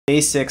Day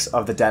 6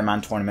 of the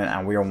Deadman tournament,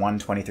 and we are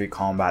 123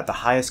 combat, the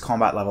highest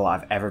combat level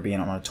I've ever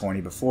been on a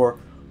tourney before,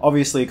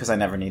 obviously because I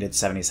never needed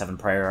 77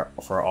 prayer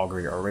for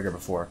Augury or Rigour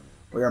before.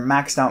 We are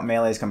maxed out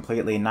melees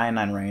completely,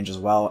 99 range as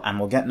well, and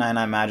we'll get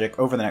 99 magic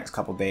over the next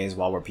couple days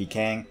while we're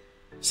PKing.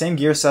 Same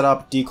gear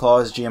setup,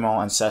 declaws,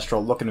 GML,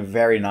 ancestral, looking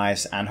very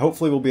nice, and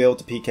hopefully we'll be able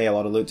to PK a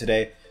lot of loot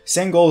today.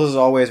 Same goals as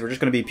always, we're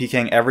just going to be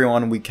PKing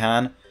everyone we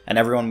can and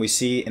everyone we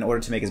see in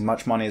order to make as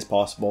much money as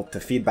possible to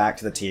feed back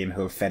to the team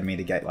who have fed me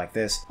to get like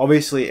this.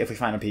 Obviously, if we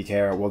find a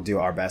PKer, we'll do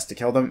our best to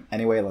kill them.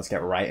 Anyway, let's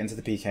get right into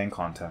the PKing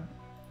content.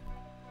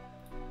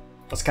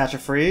 Let's catch a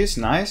freeze,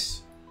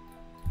 nice.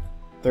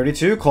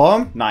 32, claw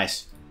him,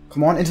 nice.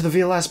 Come on, into the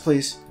VLS,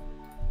 please.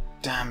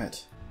 Damn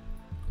it.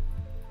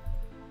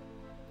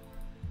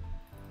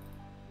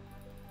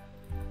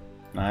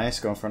 Nice,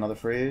 going for another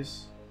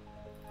freeze.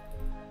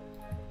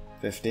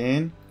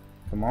 15,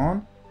 come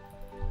on.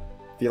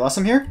 VLS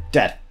him here,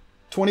 dead.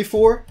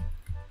 24.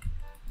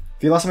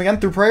 VLS him again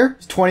through prayer.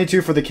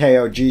 22 for the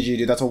KO. GG,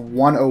 dude. That's a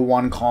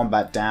 101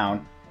 combat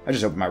down. I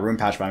just opened my rune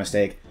patch by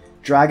mistake.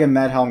 Dragon,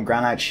 Medhelm,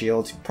 Granite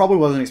Shield. He probably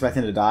wasn't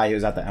expecting to die. He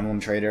was at the Emblem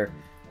Trader.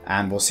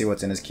 And we'll see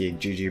what's in his key.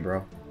 GG,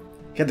 bro.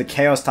 He had the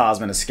Chaos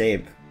Talisman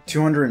escape.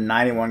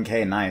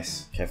 291k,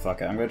 nice. Okay,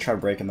 fuck it. I'm gonna try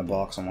breaking the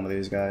blocks on one of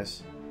these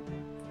guys.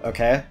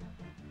 Okay.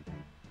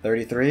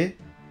 33.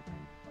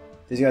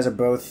 These guys are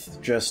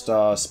both just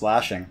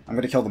splashing. I'm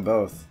gonna kill them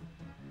both.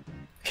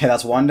 Okay,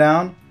 that's one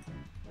down.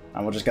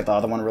 And we'll just get the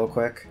other one real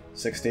quick.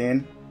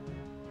 16.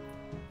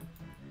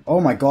 Oh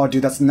my god,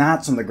 dude, that's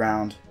gnats on the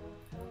ground.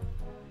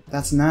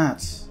 That's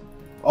gnats.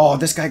 Oh,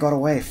 this guy got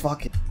away.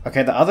 Fuck it.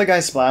 Okay, the other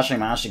guy splashing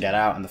managed to get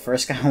out, and the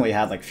first guy only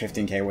had like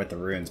 15k worth of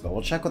runes, but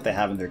we'll check what they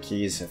have in their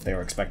keys if they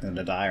were expecting them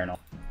to die or not.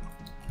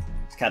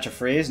 Let's catch a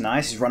freeze.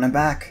 Nice, he's running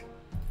back.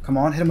 Come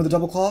on, hit him with a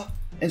double claw.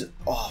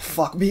 Oh,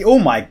 fuck me. Oh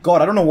my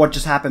god, I don't know what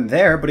just happened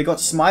there, but he got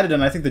smited,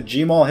 and I think the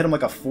Gmaul hit him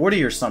like a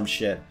 40 or some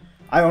shit.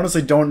 I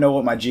honestly don't know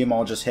what my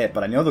Gmaul just hit,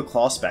 but I know the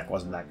claw spec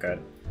wasn't that good.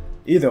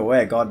 Either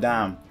way,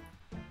 goddamn.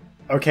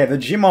 Okay, the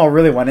Gmaul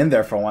really went in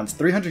there for once.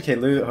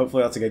 300k loot,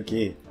 hopefully that's a good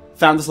key.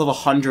 Found this level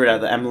 100 at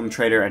the Emblem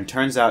Trader, and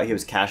turns out he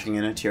was cashing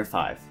in a tier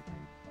 5.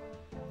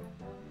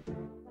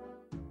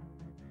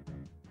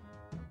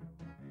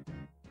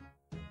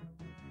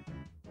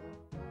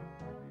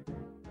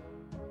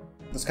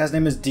 This guy's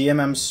name is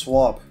DMM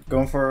Swap.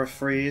 Going for a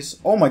freeze.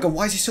 Oh my god,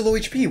 why is he so low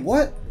HP?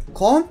 What?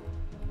 Claw him?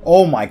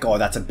 Oh my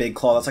god, that's a big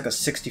claw. That's like a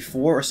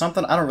 64 or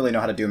something. I don't really know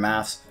how to do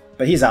maths,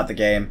 but he's out the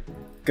game.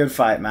 Good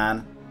fight,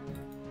 man.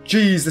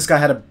 Jeez, this guy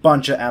had a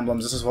bunch of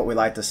emblems. This is what we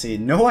like to see.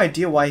 No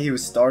idea why he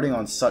was starting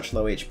on such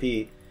low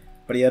HP,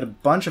 but he had a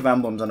bunch of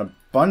emblems and a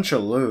bunch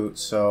of loot,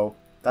 so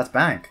that's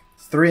bank.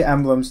 3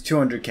 emblems,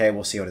 200k.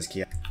 We'll see what his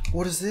key is.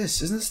 What is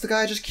this? Isn't this the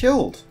guy I just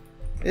killed?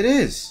 It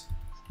is.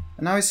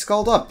 And now he's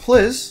skulled up.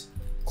 Please.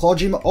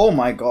 Clawjima. Oh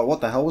my god, what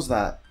the hell was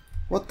that?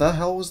 What the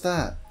hell was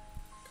that?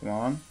 Come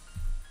on.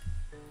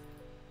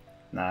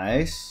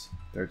 Nice.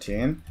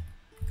 13.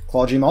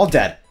 Clawjima all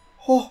dead.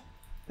 Oh,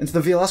 into the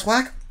VLS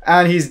whack.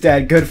 And he's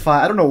dead. Good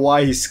fight. I don't know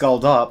why he's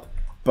skulled up,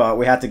 but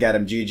we had to get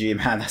him. GG,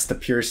 man. That's the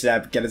pure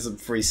step. Get us some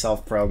free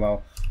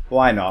self-promo.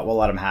 Why not? We'll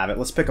let him have it.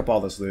 Let's pick up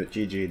all this loot.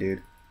 GG,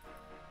 dude.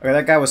 Okay,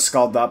 that guy was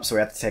skulled up, so we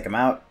have to take him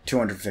out.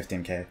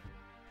 215k.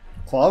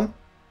 Claw him.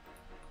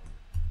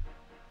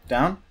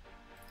 Down.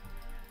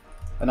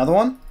 Another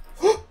one.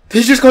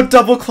 He just got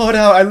double clawed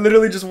out. I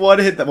literally just one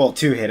hit them. Well,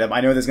 2 hit him.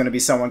 I know there's going to be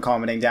someone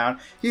commenting down.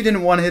 You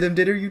didn't 1 hit him,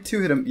 did you? You 2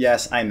 hit him.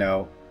 Yes, I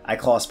know. I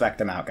claw spec'd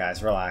him out,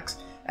 guys. Relax.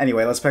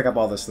 Anyway, let's pick up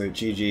all this loot.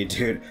 GG,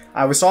 dude.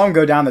 I saw him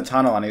go down the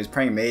tunnel and he was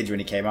praying mage when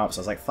he came up, so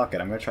I was like, fuck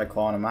it. I'm going to try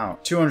clawing him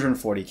out.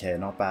 240k.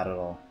 Not bad at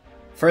all.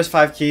 First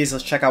 5 keys.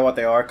 Let's check out what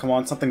they are. Come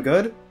on, something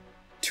good.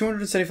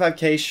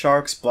 275k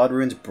sharks, blood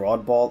runes,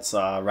 broad bolts,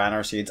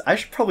 Ranar seeds. I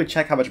should probably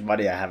check how much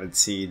money I have in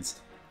seeds.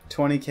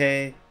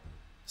 20k.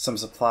 Some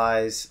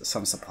supplies,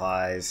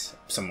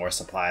 some more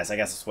supplies. I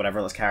guess it's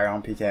whatever. Let's carry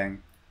on PKing.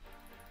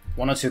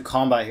 102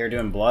 combat here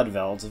doing blood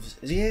velds.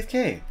 Is he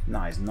AFK?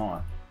 No, he's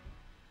not.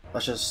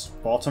 Let's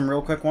just bolt him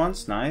real quick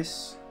once.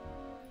 Nice.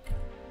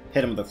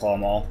 Hit him with the claw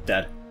maul.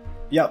 Dead.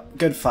 Yep,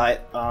 good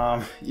fight.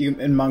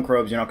 In monk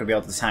robes, you're not going to be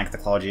able to tank the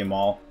claw G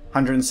maul.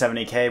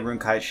 170k, rune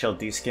kite, shield,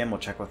 D-skin. We'll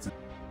check what's in.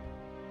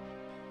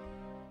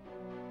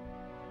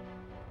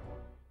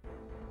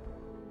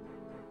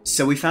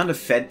 So we found a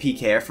fed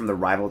PKer from the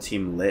rival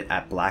team Lit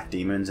at Black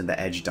Demons in the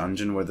Edge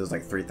dungeon where there's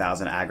like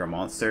 3,000 aggro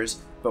monsters,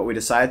 but we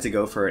decided to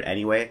go for it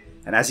anyway,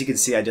 and as you can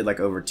see I did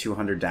like over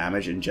 200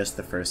 damage in just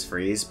the first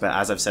freeze, but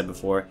as I've said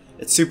before,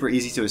 it's super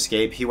easy to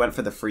escape. He went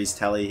for the freeze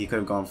telly, he could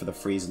have gone for the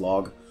freeze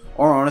log,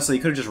 or honestly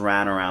he could have just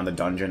ran around the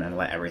dungeon and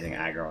let everything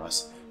aggro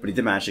us, but he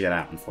did manage to get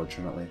out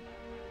unfortunately.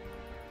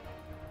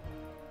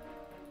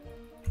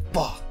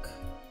 Fuck!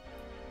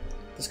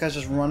 This guy's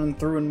just running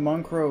through in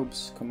monk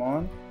robes, come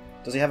on.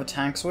 Does he have a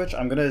tank switch?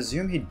 I'm gonna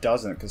assume he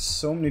doesn't, because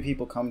so many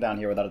people come down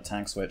here without a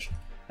tank switch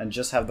and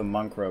just have the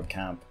monk robe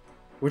camp.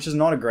 Which is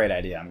not a great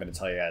idea, I'm gonna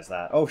tell you guys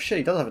that. Oh shit,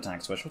 he does have a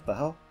tank switch, what the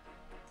hell?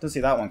 Didn't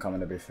see that one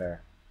coming, to be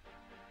fair.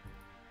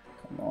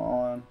 Come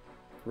on.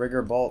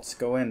 Rigour bolts,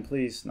 go in,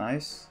 please.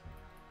 Nice.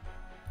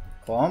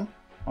 Claw him.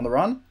 On the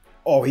run.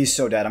 Oh, he's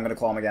so dead. I'm going to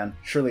claw him again.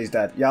 Surely he's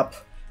dead. Yup.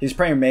 He's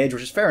praying mage,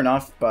 which is fair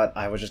enough, but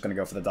I was just going to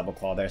go for the double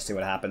claw there, see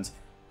what happens.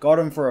 Got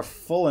him for a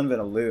full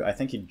infinite loot. I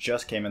think he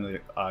just came in.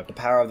 The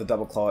power of the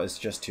double claw is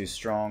just too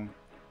strong.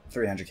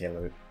 300k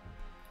loot.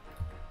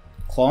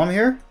 Claw him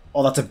here?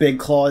 Oh, that's a big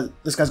claw.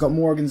 This guy's got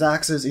Morgan's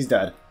axes. He's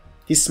dead.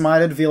 He's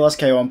smited. VLS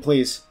KO him,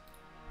 please.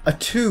 A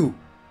 2.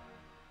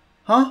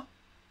 Huh?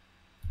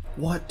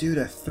 What, dude?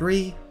 A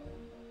 3?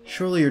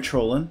 Surely you're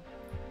trolling.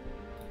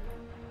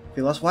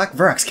 VLS whack.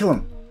 Verax, kill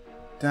him.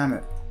 Damn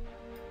it.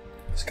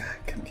 This guy,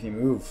 can he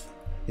move?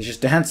 He's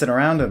just dancing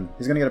around him.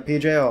 He's gonna get a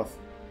PJ off.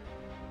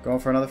 Going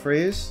for another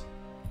freeze.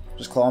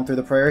 Just claw him through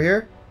the prayer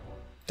here.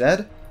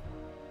 Dead.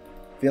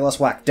 VLS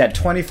whack. Dead.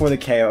 20 for the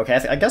KO. Okay,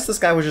 I guess this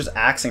guy was just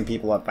axing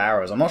people at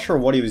barrows. I'm not sure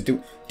what he was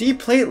doing. D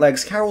plate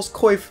legs, Carol's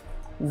coif,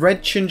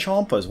 red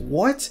chinchompas.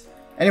 What?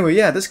 Anyway,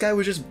 yeah, this guy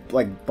was just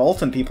like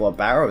bolting people at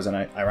barrows and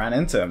I ran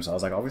into him. So I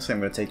was like, obviously I'm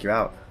gonna take you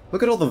out.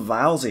 Look at all the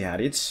vials he had.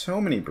 He had so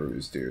many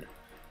brews, dude.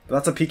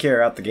 But that's a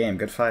PKer out the game.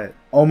 Good fight.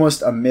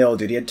 Almost a mil,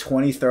 dude. He had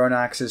 20 thrown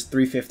axes,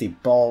 350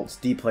 bolts,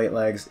 D-plate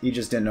legs. He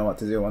just didn't know what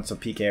to do once a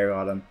PKer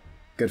got him.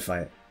 Good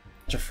fight.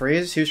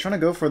 Freeze, he was trying to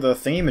go for the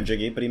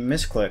thingamajiggy, but he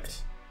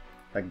misclicked.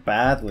 Like,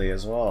 badly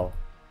as well.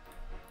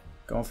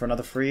 Going for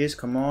another freeze.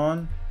 Come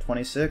on.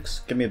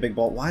 26. Give me a big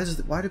bolt. Why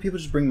do people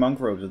just bring monk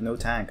robes with no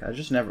tank?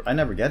 I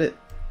never get it.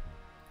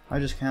 I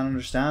just can't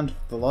understand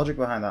the logic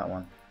behind that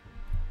one.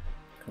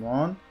 Come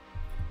on.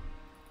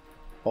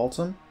 Bolt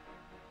him.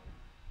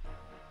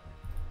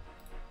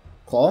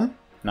 Claw him.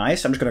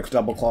 Nice. I'm just going to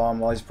double claw him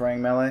while he's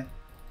praying melee.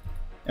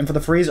 And for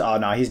the freeze. Oh,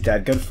 no, he's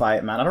dead. Good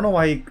fight, man. I don't know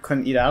why he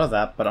couldn't eat out of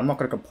that, but I'm not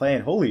going to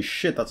complain. Holy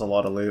shit, that's a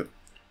lot of loot.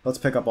 Let's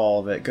pick up all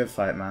of it. Good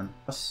fight, man.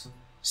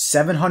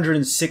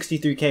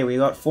 763k. We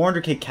got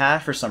 400k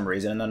cash for some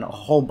reason, and then a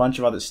whole bunch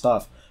of other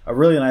stuff. A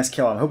really nice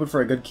kill. I'm hoping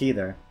for a good key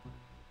there.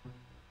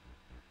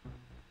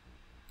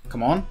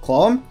 Come on.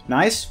 Claw him.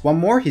 Nice. One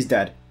more. He's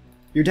dead.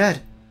 You're dead.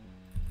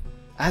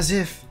 As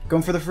if.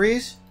 Going for the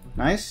freeze.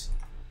 Nice.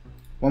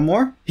 One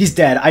more? He's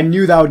dead. I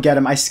knew that would get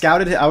him. I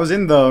scouted it. I was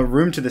in the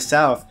room to the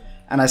south,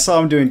 and I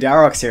saw him doing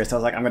Darox here, so I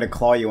was like, I'm going to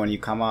claw you when you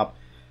come up.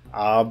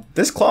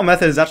 This claw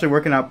method is actually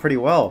working out pretty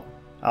well.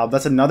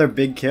 That's another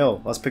big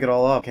kill. Let's pick it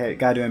all up. Okay,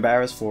 guy doing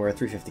barrows for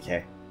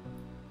 350k.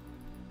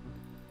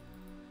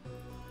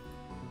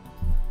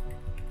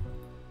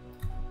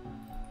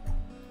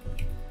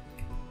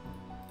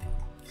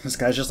 This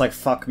guy's just like,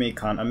 fuck me,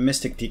 cunt. A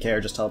Mystic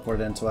PKer just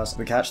teleported into us. Did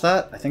we catch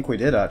that? I think we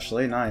did,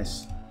 actually.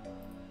 Nice.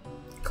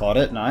 Caught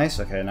it. Nice.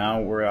 Okay,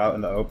 now we're out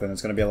in the open.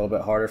 It's going to be a little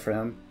bit harder for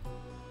him.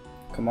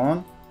 Come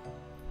on.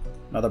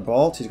 Another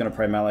bolt. He's going to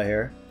pray melee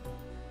here.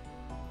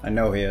 I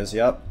know he is.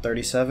 Yup.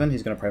 37.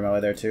 He's going to pray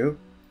melee there too.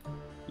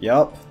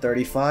 Yup.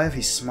 35.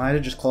 He's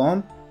smited. Just claw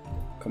him.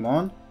 Come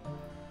on.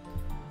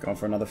 Going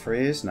for another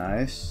freeze.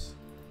 Nice.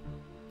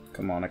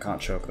 Come on. I can't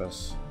choke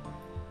this.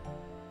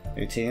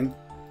 18.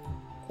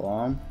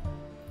 Claw him.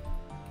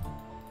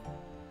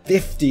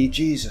 50.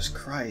 Jesus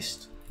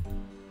Christ.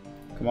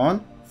 Come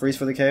on. Freeze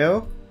for the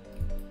KO.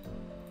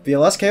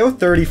 VLS KO.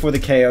 30 for the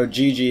KO.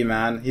 GG,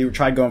 man. He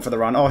tried going for the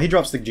run. Oh, he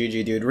drops the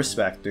GG, dude.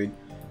 Respect, dude.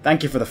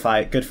 Thank you for the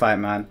fight. Good fight,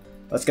 man.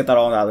 Let's get that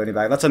all in that looting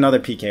bag. That's another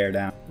PKer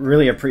down.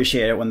 Really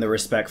appreciate it when they're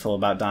respectful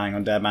about dying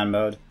on Deadman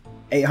mode.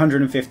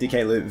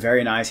 850k loot.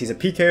 Very nice. He's a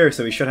PKer,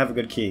 so he should have a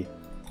good key.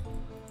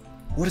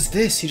 What is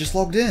this? He just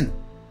logged in.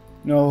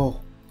 No.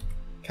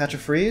 Catch a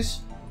freeze.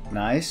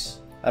 Nice.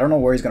 I don't know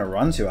where he's going to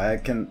run to. I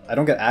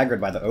don't get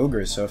aggroed by the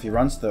ogres, so if he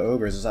runs to the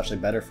ogres, it's actually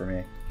better for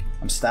me.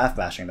 I'm staff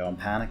bashing though, I'm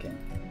panicking.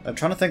 I'm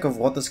trying to think of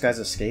what this guy's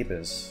escape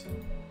is.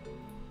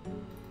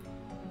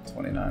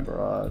 29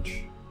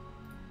 barrage.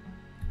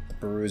 The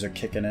brews are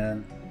kicking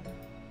in.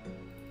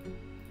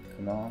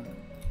 Come on.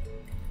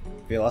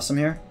 VLS him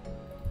here.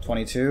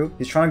 22.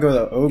 He's trying to go to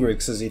the ogre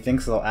because he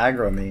thinks they'll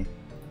aggro me.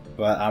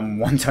 But I'm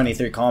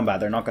 123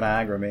 combat, they're not going to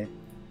aggro me.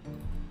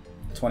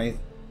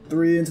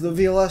 23 into the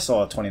VLS.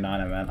 Oh,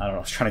 29 I meant. I don't know,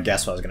 I was trying to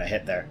guess what I was going to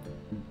hit there.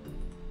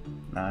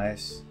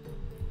 Nice.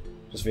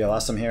 Just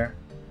VLS him here.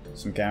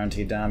 Some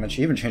guaranteed damage.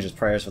 He even changed his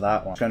prayers for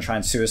that one. I'm gonna try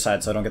and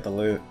suicide so I don't get the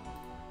loot.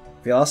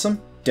 VLS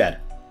him? Dead.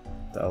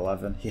 The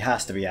 11. He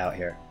has to be out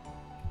here.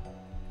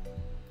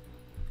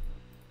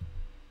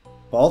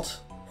 Bolt?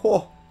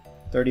 Oh,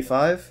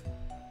 35.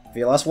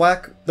 VLS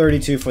whack?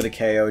 32 for the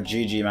KO.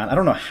 GG, man. I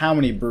don't know how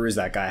many brews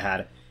that guy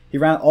had. He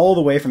ran all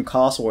the way from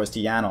Castle Wars to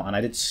Yano, and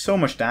I did so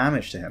much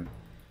damage to him.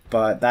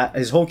 But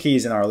his whole key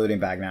is in our looting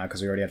bag now,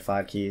 because we already had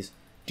 5 keys.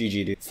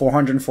 GG, dude.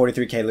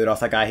 443k loot off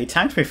that guy. He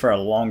tanked me for a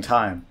long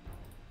time.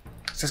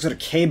 This guy's got a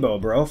K-bow,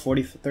 bro.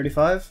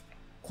 35?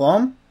 Claw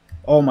him?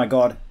 Oh my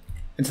god.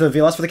 Into the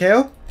VLS for the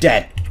KO?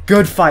 Dead.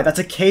 Good fight. That's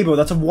a K-bow.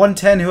 That's a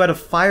 110 who had a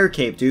fire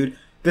cape, dude.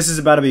 This is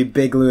about to be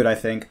big loot, I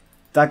think.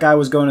 That guy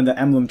was going to the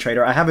emblem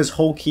trader. I have his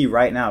whole key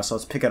right now, so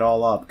let's pick it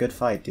all up. Good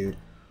fight, dude.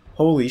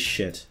 Holy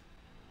shit.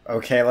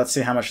 Okay, let's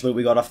see how much loot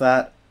we got off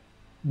that.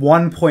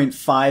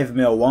 1.5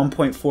 mil,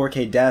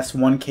 1.4k deaths,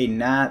 1k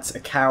nats, a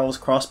Carol's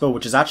crossbow,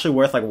 which is actually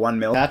worth like 1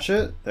 mil. Catch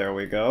it. There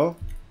we go.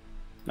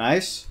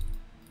 Nice.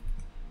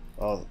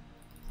 Oh.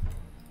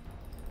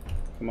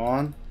 Come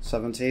on.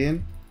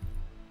 17.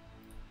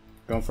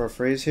 Going for a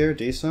freeze here.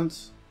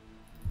 Decent.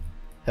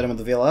 Hit him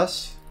with the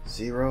VLS.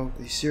 0.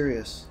 Are you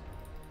serious?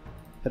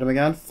 Hit him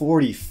again.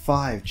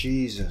 45.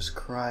 Jesus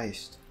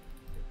Christ.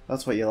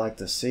 That's what you like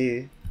to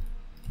see.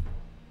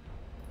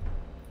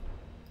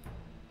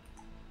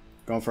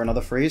 Going for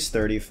another freeze.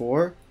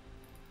 34.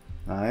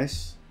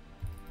 Nice.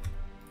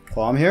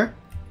 Claw him here.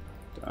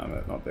 Damn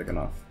it. Not big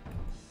enough.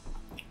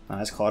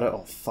 Nice. Caught it.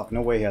 Oh, fuck.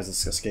 No way he has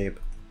this escape.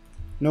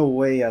 No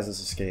way he has this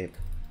escape.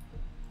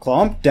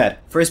 Claw him. Dead.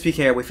 First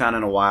PK we found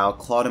in a while.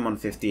 Clawed him on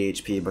 50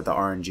 HP, but the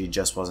RNG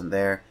just wasn't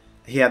there.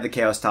 He had the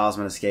Chaos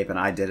Talisman escape, and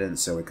I didn't,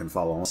 so we couldn't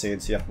follow him.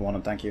 Seeds, yeah, want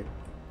him, thank you.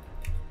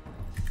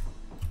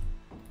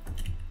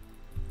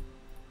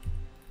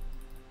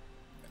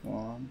 Come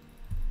on.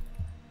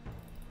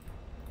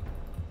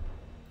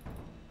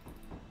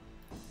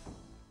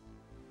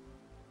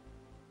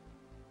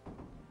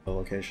 The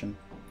location.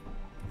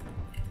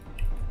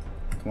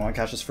 Come on,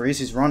 catch this freeze.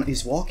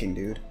 He's walking,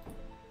 dude.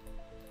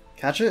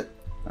 Catch it?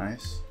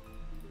 Nice.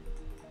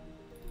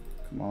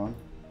 Come on.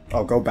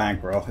 Oh, go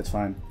bank, bro. It's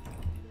fine.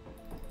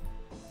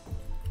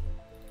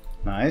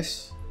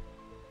 Nice.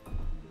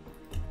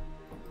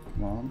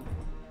 Come on.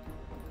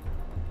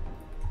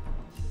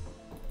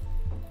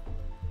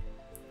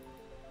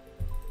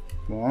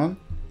 Come on.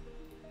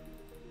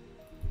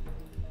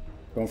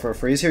 Going for a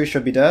freeze here. He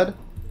should be dead.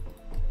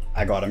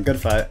 I got him.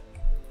 Good fight.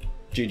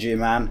 GG,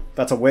 man.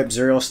 That's a whip,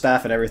 Zuriel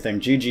staff, and everything.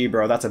 GG,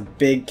 bro. That's a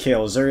big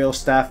kill. Zuriel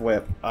staff,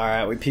 whip.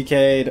 Alright, we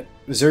PK'd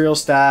Zuriel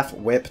staff,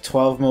 whip,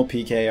 12 mil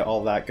PK,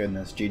 all that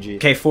goodness. GG.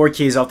 Okay, 4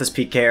 keys off this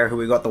PKer who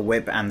we got the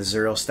whip and the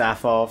Zuriel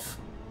staff off.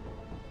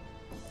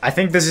 I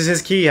think this is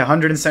his key.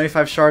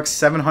 175 sharks,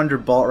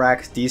 700 bolt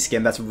racks,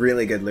 D-skim. That's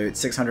really good loot.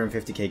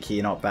 650k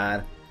key, not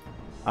bad.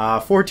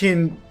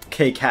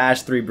 14k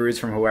cash, 3 brews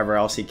from whoever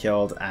else he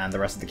killed, and the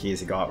rest of the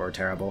keys he got were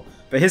terrible.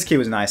 But his key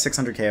was nice.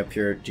 600k of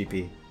pure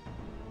GP.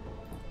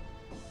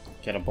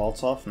 Get a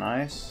bolt off,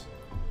 nice.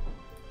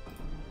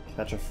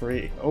 Catch a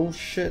free. Oh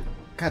shit.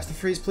 Catch the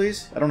freeze,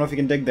 please. I don't know if he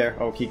can dig there.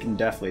 Oh, he can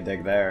definitely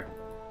dig there.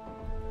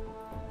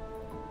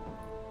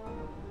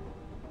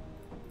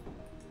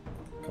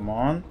 Come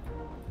on.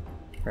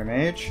 Ray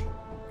Mage.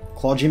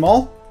 Claw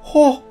Gmaul.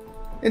 Oh!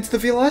 Into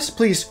the VLS,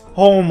 please.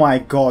 Oh my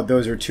god,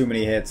 those are too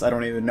many hits. I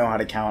don't even know how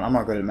to count. I'm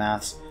not good at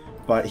maths.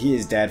 But he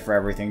is dead for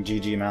everything.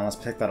 GG, man. Let's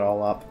pick that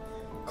all up.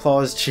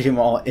 Claws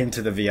Gmaul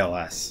into the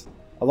VLS.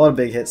 A lot of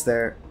big hits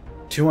there.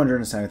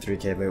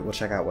 273k loot. We'll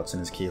check out what's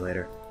in his key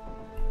later.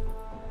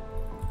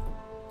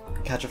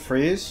 Catch a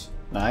freeze.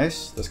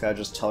 Nice. This guy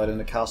just teleed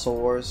into Castle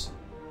Wars.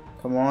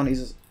 Come on,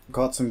 he's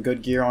got some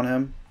good gear on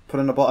him. Put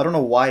in a ball. I don't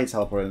know why he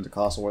teleported into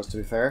Castle Wars, to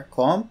be fair.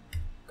 Claw him.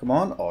 Come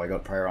on. Oh, he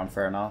got prayer on,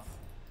 fair enough.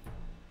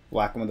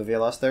 Whack him with the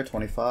VLS there,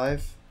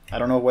 25. I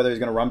don't know whether he's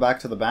going to run back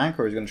to the bank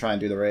or he's going to try and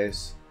do the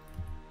race.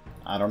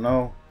 I don't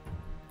know.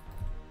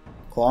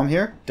 Claw him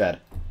here.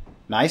 Dead.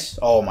 Nice.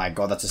 Oh my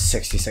god, that's a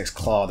 66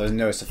 claw. There's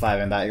no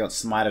surviving that. He got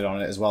smited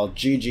on it as well.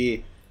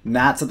 GG.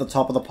 Nats at the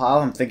top of the pile.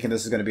 I'm thinking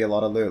this is going to be a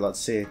lot of loot. Let's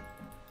see.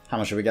 How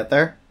much should we get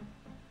there?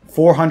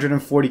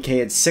 440k.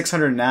 It's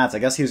 600 nats. I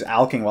guess he was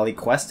alking while he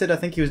quested. I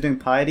think he was doing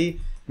piety.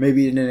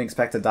 Maybe he didn't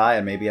expect to die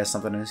and maybe he has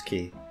something in his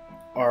key.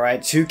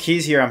 Alright, 2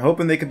 keys here. I'm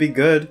hoping they could be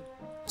good.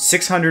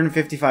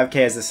 655k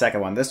is the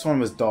second one. This one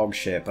was dog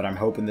shit, but I'm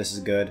hoping this is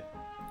good.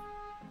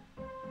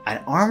 An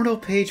Armadillo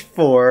page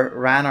 4,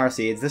 Ranar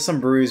seeds. There's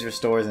some brews,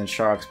 restores, and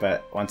sharks,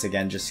 but once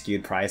again, just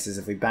skewed prices.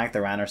 If we bank the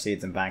Ranar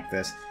seeds and bank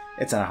this,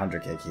 it's an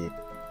 100k key.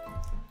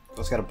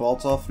 Just got a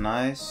bolt off,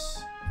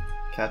 nice.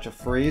 Catch a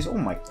freeze. Oh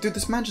my, dude,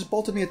 this man just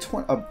bolted me a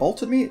 20.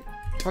 Bolted me?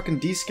 Fucking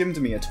de-skimmed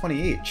me at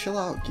 28. Chill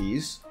out,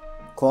 geez.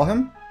 Claw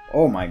him?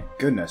 Oh my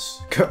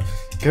goodness.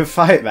 Good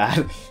fight,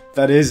 man.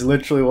 That is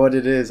literally what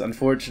it is.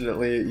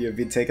 Unfortunately, you've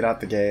been taken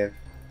out the game.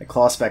 The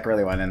claw spec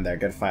really went in there.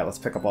 Good fight. Let's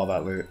pick up all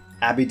that loot.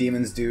 Abbey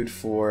Demons dude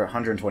for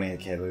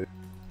 128k loot.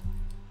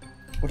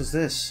 What is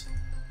this?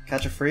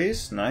 Catch a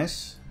freeze?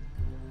 Nice.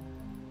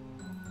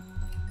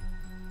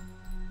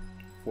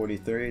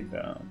 43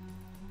 down.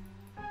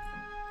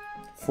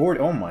 40.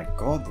 Oh my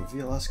god, the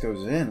VLS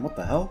goes in. What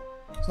the hell?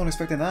 I was not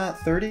expecting that.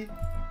 30?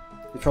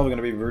 He's probably going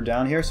to be rude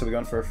down here, so we're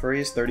going for a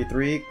freeze.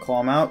 33. Claw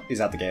him out. He's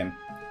out the game.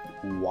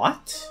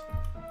 What?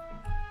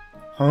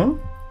 Huh?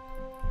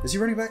 Is he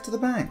running back to the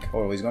bank?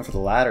 Oh, he's going for the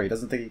ladder. He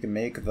doesn't think he can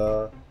make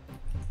the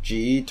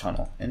GE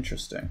tunnel.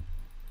 Interesting.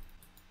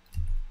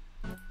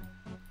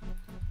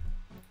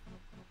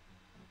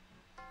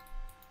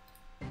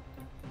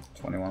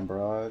 $21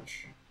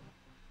 barrage.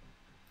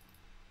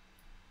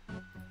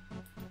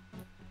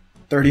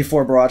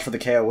 34 barrage for the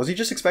KO. Was he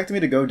just expecting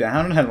me to go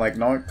down and like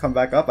not come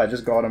back up? I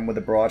just got him with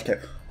the barrage KO.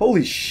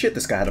 Holy shit,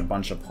 this guy had a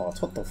bunch of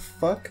pots. What the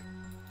fuck?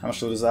 How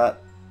much loot is that?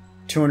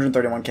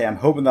 231k. I'm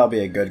hoping that'll be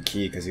a good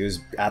key because he was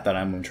at that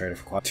emblem trader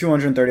for quite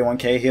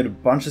 231k. He had a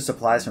bunch of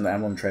supplies from the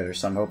emblem trader,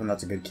 so I'm hoping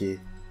that's a good key.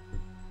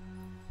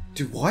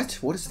 Dude, what?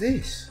 What is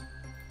this?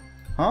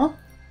 Huh?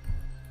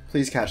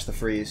 Please catch the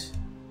freeze.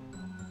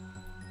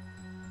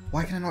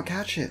 Why can I not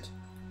catch it?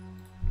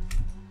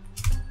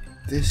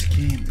 This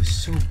game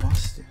is so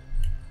busted.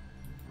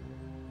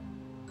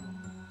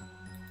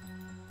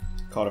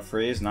 Caught a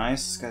freeze,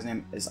 nice. This guy's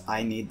name is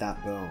I Need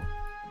That Bow.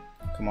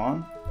 Come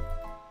on.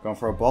 Going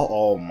for a ball.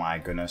 Oh my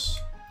goodness.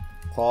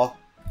 Claw.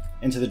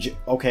 Into the G.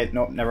 Okay,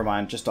 no, never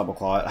mind. Just double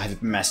claw it. I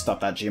messed up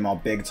that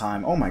Gmaul big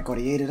time. Oh my god,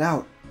 he ate it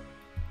out.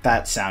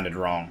 That sounded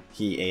wrong.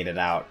 He ate it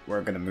out.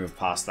 We're gonna move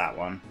past that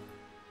one.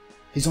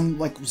 He's on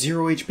like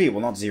 0 HP.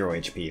 Well, not 0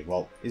 HP.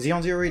 Well, is he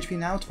on 0 HP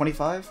now?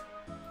 25?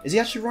 Is he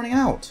actually running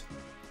out?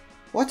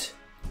 What?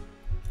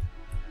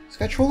 This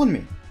guy trolling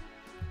me.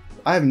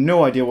 I have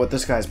no idea what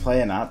this guy's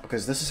playing at,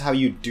 because this is how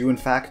you do in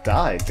fact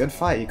die. Good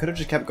fight. He could have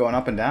just kept going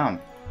up and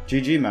down.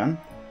 GG, man.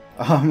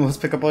 Let's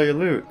pick up all your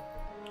loot.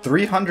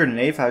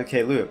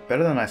 385k loot.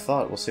 Better than I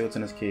thought. We'll see what's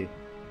in his key.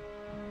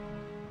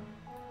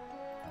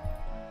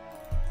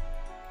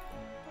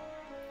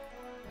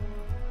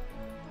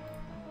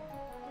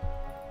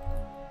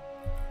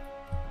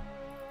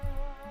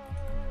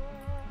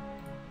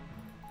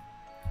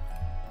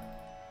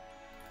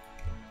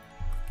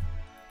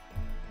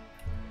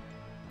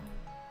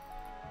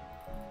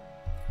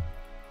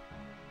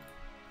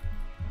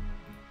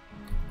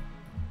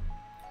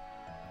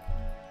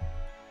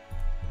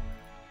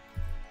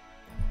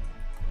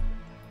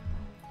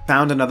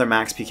 Found another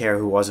max PKer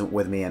who wasn't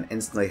with me and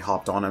instantly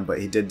hopped on him,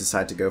 but he did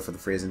decide to go for the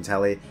freeze and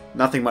telly.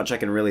 Nothing much I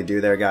can really do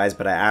there, guys,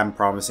 but I am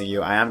promising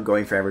you, I am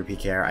going for every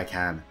PKer I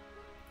can.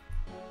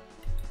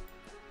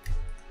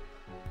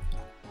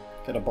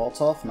 Get a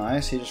bolt off,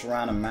 nice. He just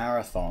ran a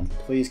marathon.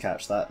 Please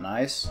catch that,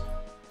 nice.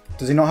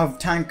 Does he not have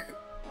tank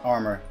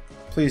armor?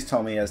 Please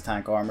tell me he has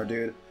tank armor,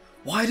 dude.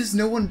 Why does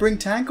no one bring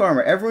tank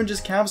armor? Everyone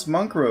just camps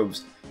monk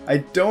robes. I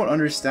don't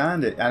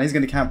understand it. And he's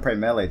going to camp prey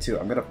melee too.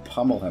 I'm going to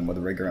pummel him with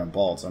Rigour and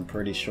bolts, I'm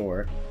pretty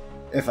sure.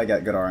 If I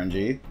get good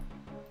RNG.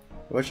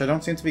 Which I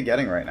don't seem to be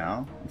getting right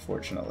now,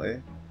 unfortunately.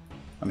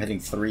 I'm hitting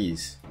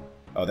 3s.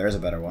 Oh, there's a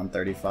better one.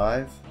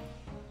 35.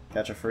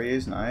 Catch a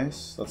freeze.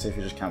 Nice. Let's see if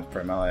he just camps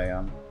prey melee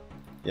again.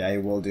 Yeah, he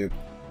will do.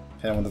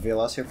 Hit him with the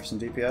VLS here for some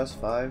DPS.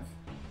 5.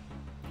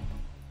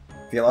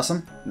 VLS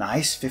him.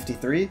 Nice.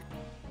 53.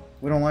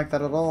 We don't like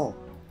that at all.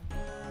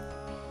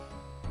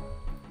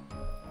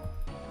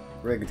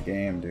 Rigged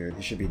game, dude.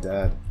 He should be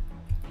dead.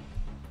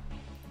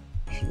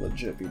 He should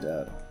legit be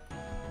dead.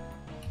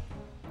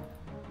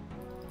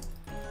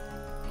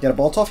 Get a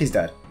bolt off? He's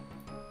dead.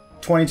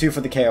 22 for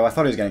the KO. I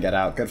thought he was going to get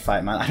out. Good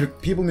fight, man.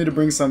 People need to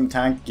bring some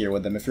tank gear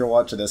with them if you're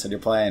watching this and you're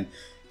playing.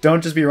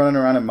 Don't just be running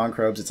around in monk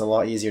robes. It's a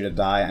lot easier to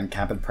die, and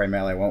camp and prey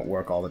melee won't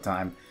work all the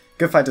time.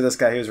 Good fight to this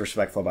guy. He was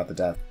respectful about the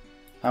death.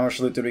 How much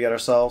loot did we get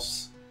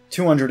ourselves?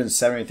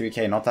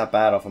 273k. Not that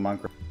bad off a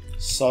monk robe.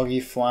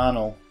 Soggy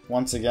flannel.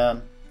 Once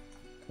again.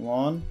 Come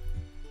on.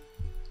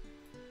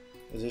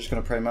 Is he just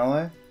gonna prey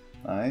melee?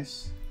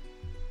 Nice.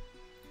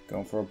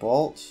 Going for a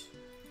bolt.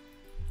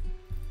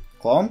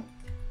 Clone?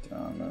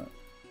 Damn it.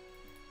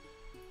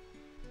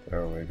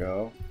 There we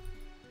go.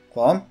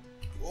 Clone?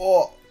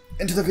 Oh!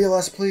 Into the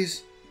VLS,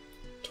 please!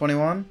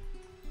 21?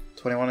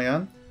 21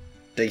 again?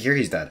 Dig here,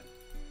 he's dead.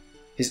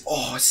 He's.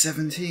 Oh,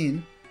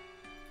 17?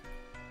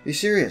 Are you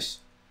serious?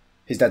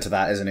 He's dead to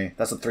that, isn't he?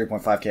 That's a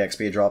 3.5k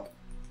XP drop.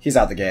 He's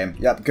out the game.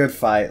 Yep, good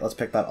fight. Let's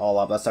pick that all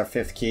up. That's our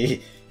 5th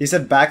key. He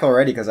said back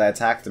already because I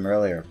attacked him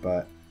earlier,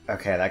 but...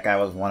 Okay, that guy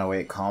was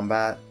 108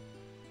 combat.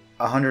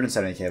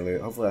 170k loot.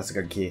 Hopefully that's a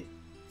good key.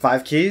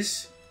 5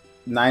 keys.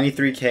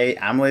 93k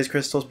amylase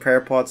crystals,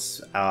 prayer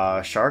pots,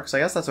 sharks. I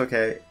guess that's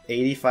okay.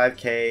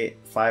 85k,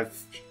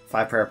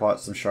 5 prayer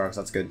pots, some sharks.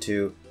 That's good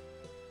too.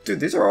 Dude,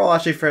 these are all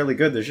actually fairly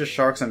good. There's just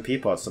sharks and pea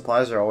pots.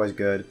 Supplies are always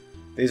good.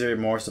 These are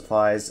more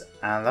supplies,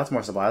 and that's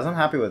more supplies. I'm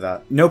happy with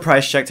that. No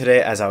price check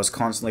today, as I was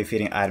constantly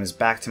feeding items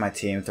back to my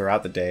team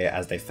throughout the day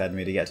as they fed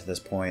me to get to this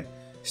point.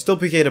 Still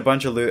PK'd a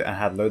bunch of loot and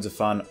had loads of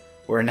fun.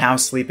 We're now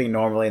sleeping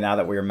normally now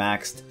that we're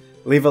maxed.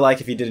 Leave a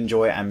like if you did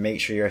enjoy, and make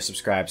sure you're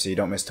subscribed so you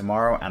don't miss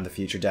tomorrow and the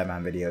future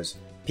Deadman videos.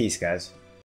 Peace, guys.